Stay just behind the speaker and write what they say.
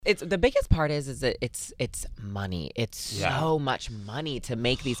It's the biggest part is that it's money. It's so much money to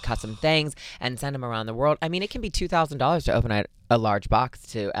make these custom things and send them around the world. I mean, it can be $2,000 to open a large box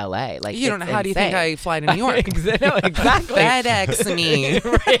to LA. Like, you don't know, how do you think I fly to New York? No, exactly. FedEx me.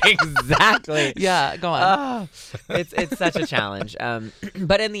 Exactly. Yeah, go on. It's such a challenge.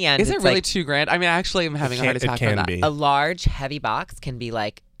 But in the end, is it really $2,000? I mean, actually, I'm having a hard attack on that. Be. A large, heavy box can be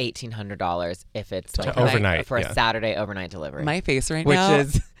like $1,800 if it's like overnight for a Saturday overnight delivery. My face right which now,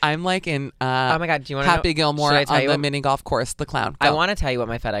 is I'm like in oh my God, do you want to Happy Gilmore on the mini golf course, the clown. Go. I want to tell you what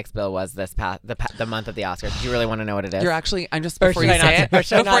my FedEx bill was the month of the Oscars. Do you really want to know what it is? You're actually, I'm just before you say it.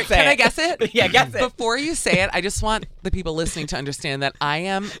 Can I guess it? Yeah, guess it. Before you say it, I just want the people listening to understand that I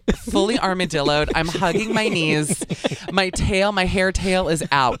am fully armadilloed. I'm hugging my knees. My hair tail is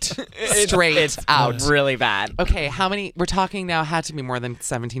out, straight it's out, really bad. Okay, how many? We're talking now. Had to be more than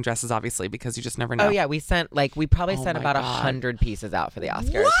 17 dresses, obviously, because you just never know. Oh yeah, we probably sent about 100 pieces out for the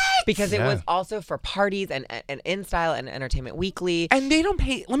Oscars. What? Because it was also for parties and In Style and Entertainment Weekly. And they don't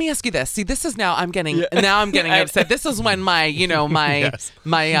pay. Let me ask you this. See, this is now I'm getting upset. This is when my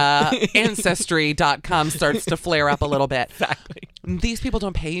ancestry.com starts to flare up a little bit. Exactly. These people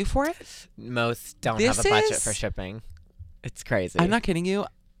don't pay you for it? Most don't have a budget for shipping. It's crazy. I'm not kidding you.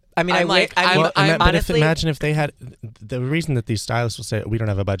 I mean, imagine if they had the reason that these stylists will say we don't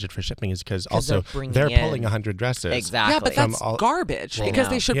have a budget for shipping is because also they're pulling 100 dresses. Exactly. Yeah, but that's garbage because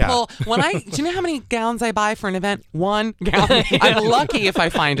they should pull. Do you know how many gowns I buy for an event? One gown. I'm lucky if I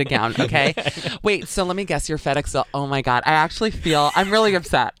find a gown. Okay. Wait. So let me guess your FedEx bill. Oh my God. I actually feel I'm really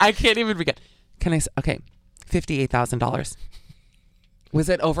upset. I can't even begin. Can I? Okay. $58,000. Was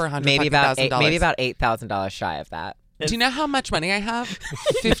it over $100,000? Maybe about $8,000 shy of that. Do you know how much money I have?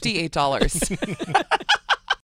 $58.